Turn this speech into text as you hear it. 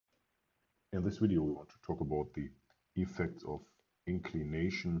In this video, we want to talk about the effects of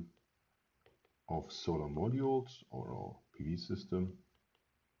inclination of solar modules or our PV system.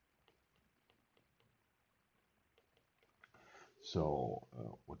 So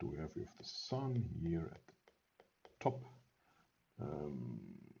what do we have? We have the sun here at the top,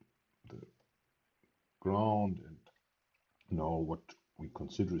 the ground, and now what we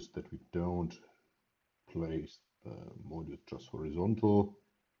consider is that we don't place the module just horizontal.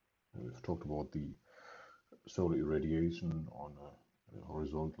 We've talked about the solar irradiation on a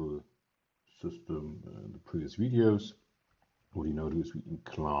horizontal system in the previous videos. What we now do is we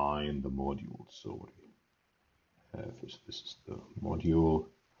incline the module. So what we have is this is the module,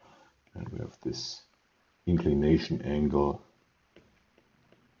 and we have this inclination angle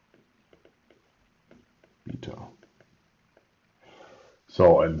beta.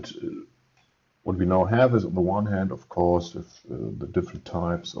 So, and what we now have is, on the one hand, of course, with the different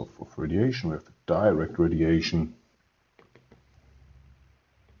types of radiation. We have the direct radiation,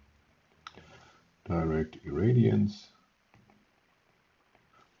 direct irradiance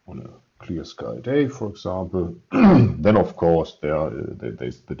on a clear sky day, for example. Then, of course,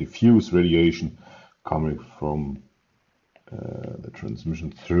 there's the diffuse radiation coming from the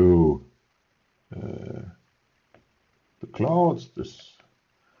transmission through the clouds, this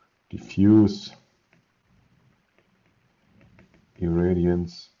diffuse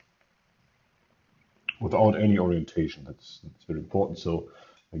irradiance without any orientation. That's very important. So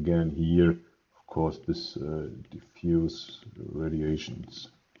again, here, of course, this diffuse radiations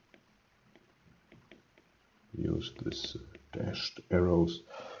use this dashed arrows.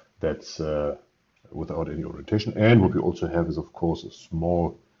 That's without any orientation. And what we also have is, of course, a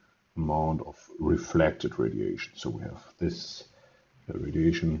small amount of reflected radiation. So we have this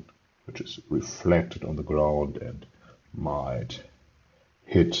radiation which is reflected on the ground and might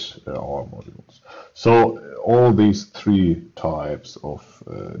hit our modules. So all these three types of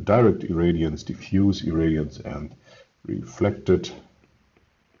direct irradiance, diffuse irradiance, and reflected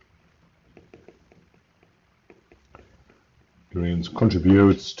irradiance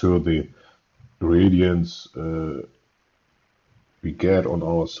contributes to the irradiance we get on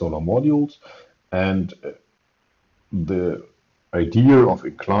our solar modules. And the idea of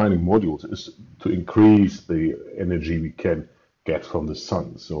inclining modules is to increase the energy we can get from the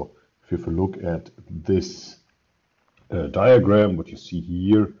sun. So if you have a look at this diagram, what you see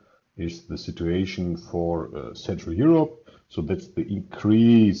here is the situation for Central Europe. So that's the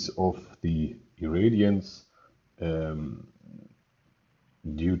increase of the irradiance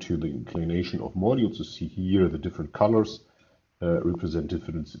due to the inclination of modules. You see here the different colors represent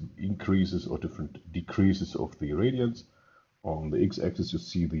different increases or different decreases of the irradiance. On the x-axis, you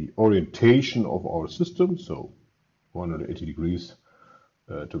see the orientation of our system, so 180 degrees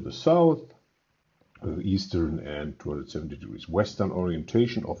to the south, with eastern and 270 degrees western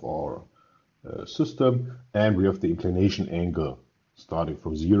orientation of our system. And we have the inclination angle starting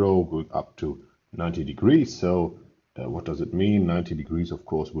from 0 going up to 90 degrees. So what does it mean? 90 degrees, of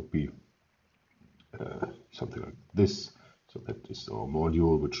course, would be something like this. So that is our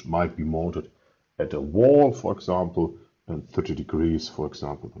module, which might be mounted at a wall, for example, and 30 degrees, for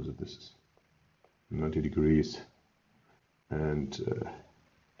example, because this is 90 degrees, and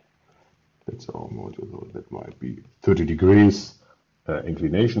that's our module. So that might be 30 degrees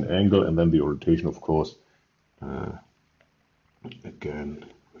inclination angle, and then the orientation, of course, again,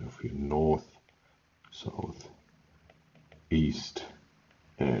 we have here north, south, east,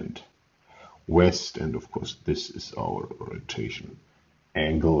 and west, and of course this is our orientation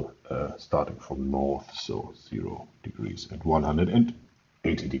angle starting from north, so 0 degrees and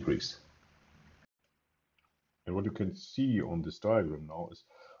 180 degrees. And what you can see on this diagram now is,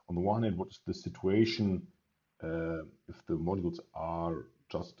 on the one hand, what is the situation if the modules are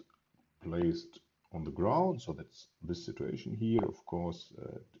just placed on the ground. So that's this situation here. Of course,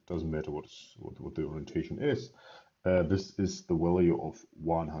 it doesn't matter what the orientation is. This is the value of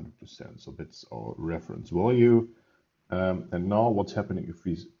 100%. So that's our reference value. And now what's happening if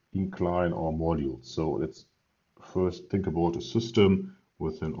we incline our modules? So let's first think about a system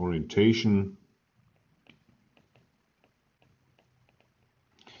with an orientation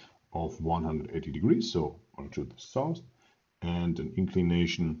of 180 degrees, so onto the south, and an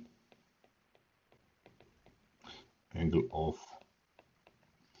inclination angle of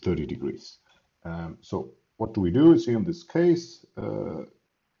 30 degrees. So what do we do? See, in this case,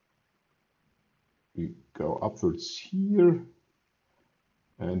 we go upwards here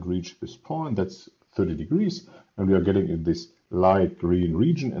and reach this point. That's 30 degrees, and we are getting in this light green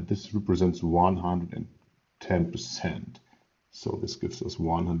region, and this represents 110%. So this gives us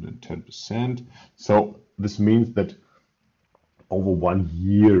 110%. So this means that over 1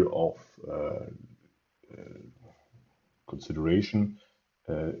 year of consideration,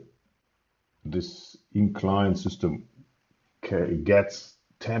 this inclined system gets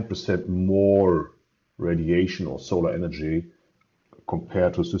 10% more radiation or solar energy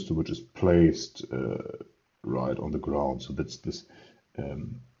compared to a system which is placed right on the ground. So that's this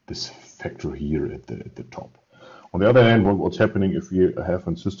this factor here at the top. On the other hand, what's happening if we have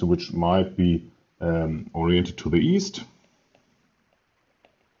a system which might be oriented to the east?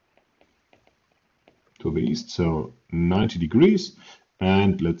 So 90 degrees,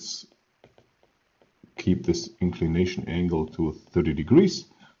 and let's keep this inclination angle to 30 degrees.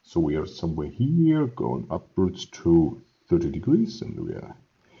 So we are somewhere here going upwards to 30 degrees, and we are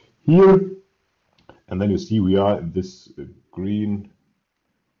here. And then you see we are in this green,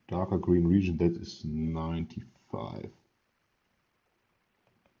 darker green region that is 95%.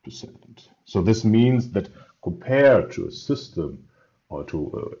 So this means that compared to a system or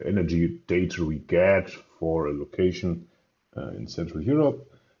to energy data we get for a location in Central Europe,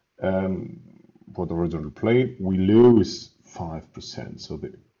 for the horizontal plane, we lose 5%. So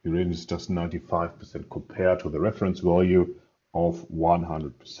the uranium is just 95% compared to the reference value of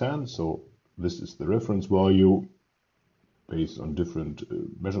 100%. So this is the reference value based on different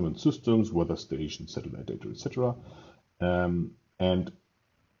measurement systems, weather stations, satellite data, etc. And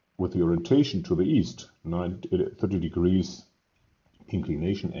with the orientation to the east, 30 degrees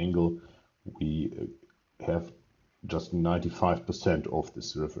inclination angle, we have just 95% of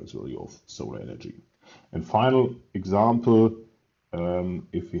this reference value of solar energy. And final example,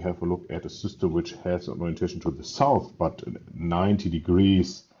 if we have a look at a system which has an orientation to the south, but 90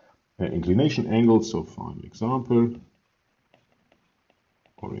 degrees inclination angle. So final example,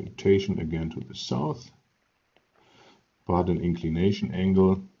 orientation again to the south, but an inclination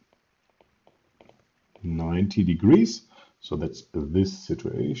angle 90 degrees. So that's this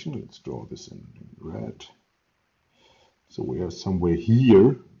situation. Let's draw this in red. So we are somewhere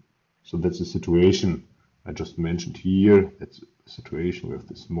here. So that's the situation I just mentioned here. That's the situation. We have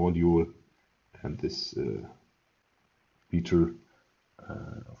this module and this beater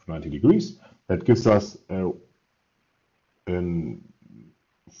of 90 degrees. That gives us a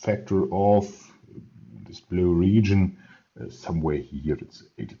factor of this blue region somewhere here. It's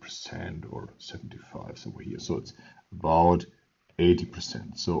 80% or 75 somewhere here. So it's about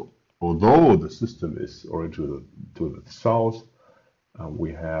 80%. So although the system is oriented to the south,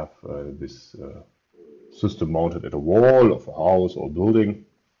 we have this system mounted at a wall of a house or building,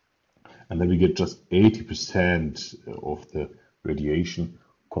 and then we get just 80% of the radiation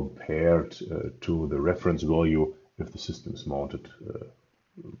compared to the reference value if the system is mounted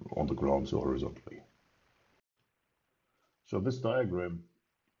on the ground, so horizontally. So this diagram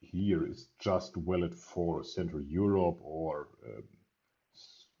here is just valid for Central Europe or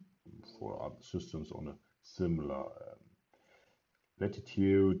for other systems on a similar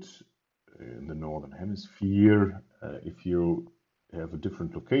latitude in the northern hemisphere. If you have a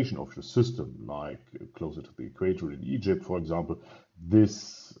different location of your system, like closer to the equator in Egypt, for example,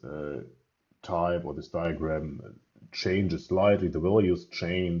 this type or this diagram changes slightly, the values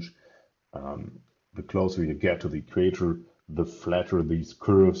change. The closer you get to the equator, the flatter these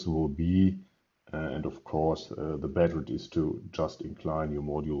curves will be, and of course the better it is to just incline your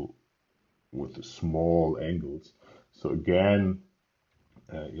module with small angles. So again,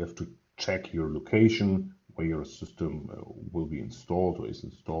 you have to check your location where your system will be installed or is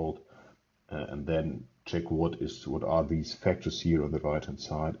installed, and then check what are these factors here on the right hand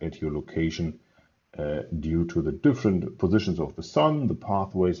side at your location due to the different positions of the sun, the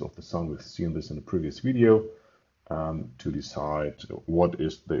pathways of the sun. We've seen this in a previous video, to decide what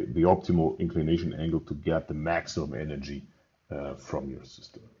is the optimal inclination angle to get the maximum energy from your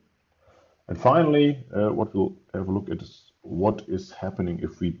system. And finally, what we'll have a look at is what is happening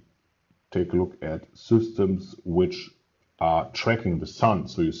if we take a look at systems which are tracking the sun.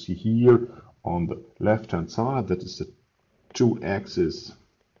 So you see here on the left hand side, that is a 2-axis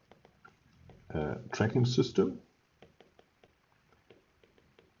tracking system.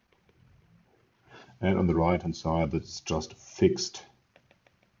 And on the right hand side, that's just a fixed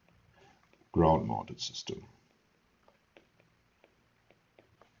ground mounted system.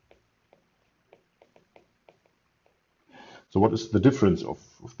 So what is the difference of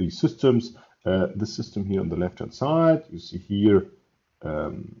these systems? This system here on the left hand side, you see here,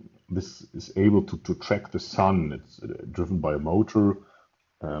 this is able to track the sun. It's driven by a motor.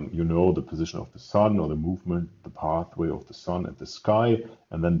 You know the position of the sun or the movement, the pathway of the sun and the sky,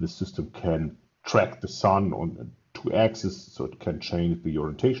 and then the system can track the sun on two axes, so it can change the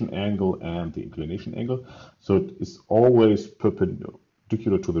orientation angle and the inclination angle. So it is always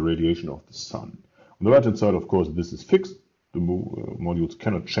perpendicular to the radiation of the sun. On the right hand side, of course, this is fixed. The modules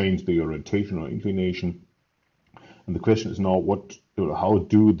cannot change the orientation or inclination. And the question is now, how does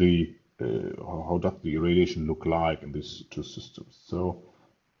the irradiation look like in these two systems? So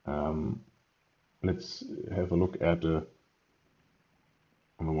let's have a look at on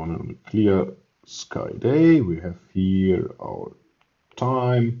the one hand, a clear sky day. We have here our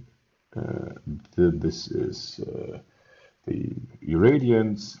time. This is the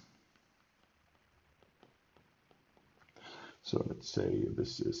irradiance. So let's say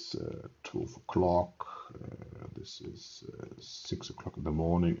this is 12 o'clock, this is 6 o'clock in the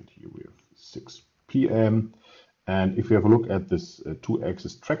morning, and here we have 6 p.m. And if we have a look at this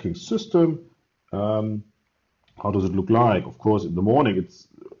two-axis tracking system, how does it look like? Of course, in the morning it's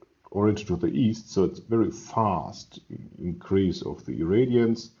oriented to the east, so it's very fast increase of the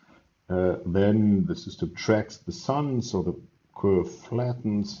irradiance. Then the system tracks the sun, so the curve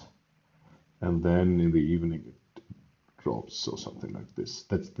flattens, and then in the evening it drops, so something like this.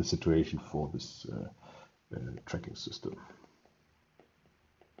 That's the situation for this tracking system.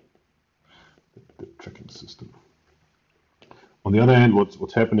 The tracking system. On the other hand,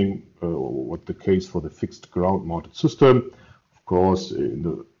 what's happening, what the case for the fixed ground-mounted system? Of course, in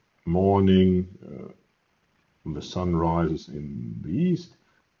the morning, when the sun rises in the east,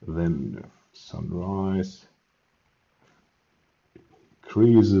 then sunrise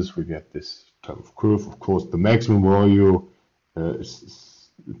increases, we get this type of curve. Of course, the maximum value is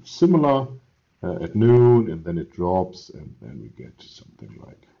similar at noon, and then it drops, and then we get something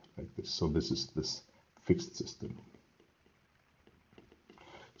like this. So this is this fixed system.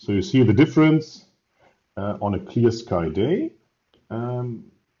 So you see the difference on a clear sky day.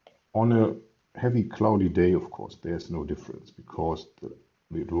 On a heavy cloudy day, of course, there's no difference, because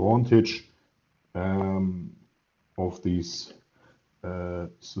the advantage of these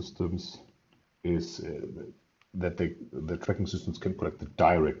systems is that the tracking systems can collect the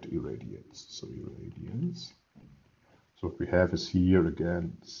direct irradiance. So irradiance. So what we have is here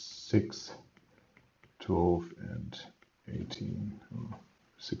again 6, 12, and 18,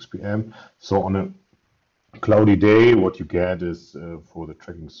 6 p.m. So on a cloudy day, what you get is for the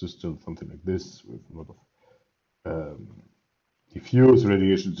tracking system something like this, with a lot of diffuse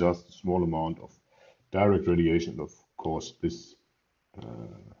radiation, just a small amount of direct radiation. Of course, this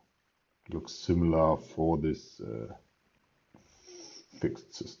looks similar for this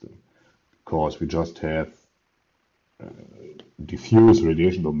fixed system, because we just have diffuse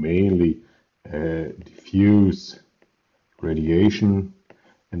radiation, or mainly diffuse radiation.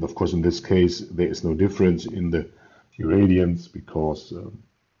 And of course, in this case, there is no difference in the irradiance, because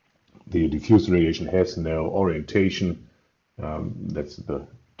the diffuse radiation has no orientation. That's the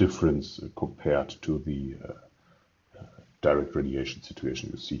difference compared to the direct radiation situation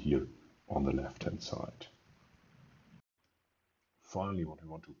you see here on the left-hand side. Finally, what we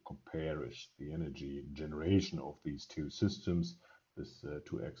want to compare is the energy generation of these two systems, this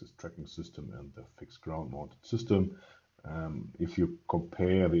two-axis tracking system and the fixed ground-mounted system. If you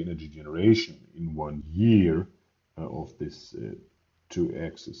compare the energy generation in 1 year of this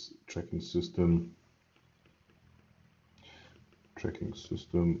two-axis tracking system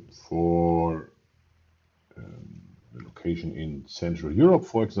for a location in Central Europe,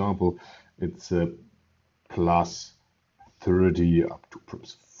 for example, it's plus 30 up to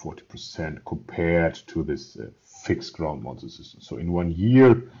 40% compared to this fixed ground-mounted system. So in 1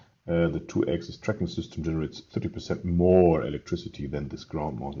 year, the two-axis tracking system generates 30% more electricity than this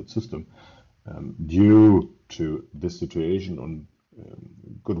ground-mounted system. Due to this situation, on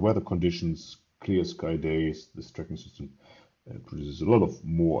good weather conditions, clear sky days, this tracking system produces a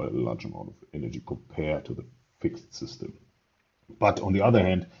large amount of energy compared to the fixed system. But on the other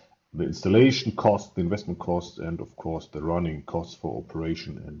hand, the installation cost, the investment costs, and of course the running costs for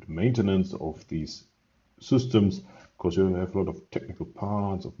operation and maintenance of these systems, because you have a lot of technical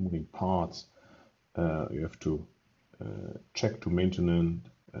parts, of moving parts, you have to check to maintenance,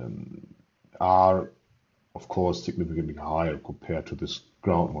 are of course significantly higher compared to this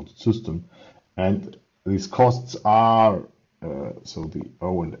ground-mounted system. And these costs are so the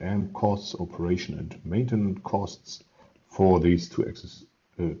O&M costs, operation and maintenance costs for these two-axis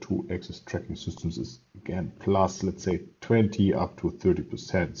tracking systems is again plus, let's say, 20 up to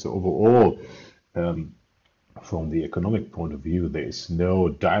 30%. So overall, from the economic point of view, there is no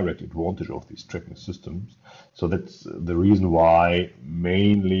direct advantage of these tracking systems. So that's the reason why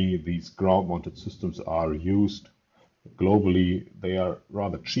mainly these ground-mounted systems are used Globally, they are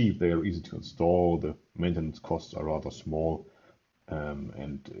rather cheap, they are easy to install, the maintenance costs are rather small,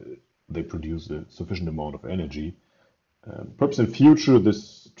 and they produce a sufficient amount of energy. Perhaps in future,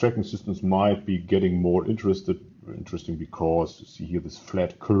 this tracking systems might be getting more interesting because you see here this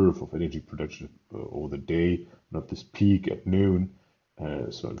flat curve of energy production over the day, not this peak at noon.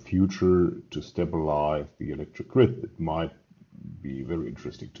 So in future, to stabilize the electric grid, it might be very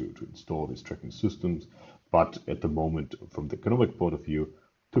interesting to install these tracking systems. But at the moment, from the economic point of view,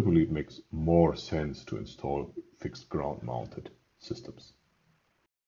 typically it makes more sense to install fixed ground mounted systems.